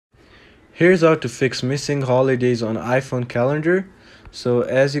Here's how to fix missing holidays on iPhone calendar. So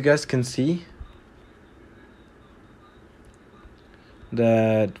as you guys can see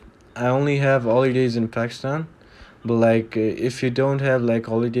that I only have holidays in Pakistan, but if you don't have like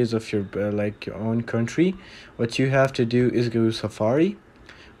holidays of your your own country, what you have to do is go to Safari.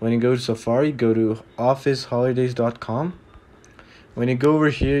 When you go to Safari, go to officeholidays.com. When you go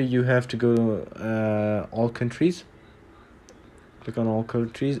over here, you have to go to all countries. Click on all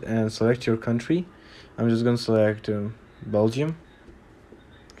countries and select your country. I'm just gonna select Belgium.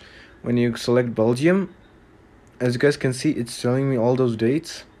 When you select Belgium, as you guys can see, it's showing me all those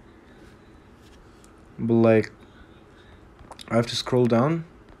dates, but I have to scroll down.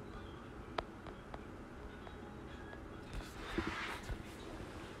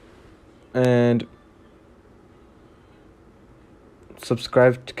 And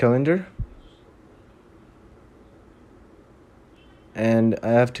subscribe to calendar, and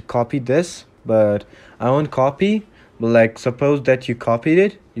I have to copy this, but I won't copy. But suppose that you copied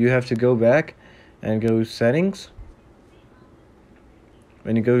it, you have to go back and go to settings.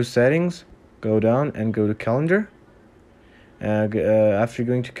 When you go to settings, go down and go to calendar. After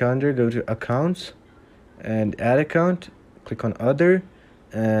going to calendar, go to accounts and add account. Click on other,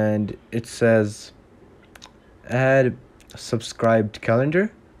 and it says add subscribed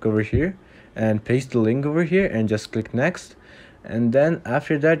calendar. Go over here and paste the link over here and just click next, and then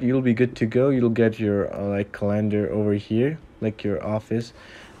after that you'll be good to go. You'll get your calendar over here, like your office,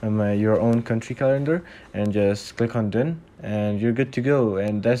 your own country calendar, and just click on done and you're good to go.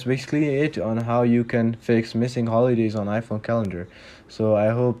 And that's basically it on how you can fix missing holidays on iPhone calendar. So I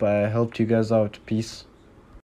hope I helped you guys out. Peace.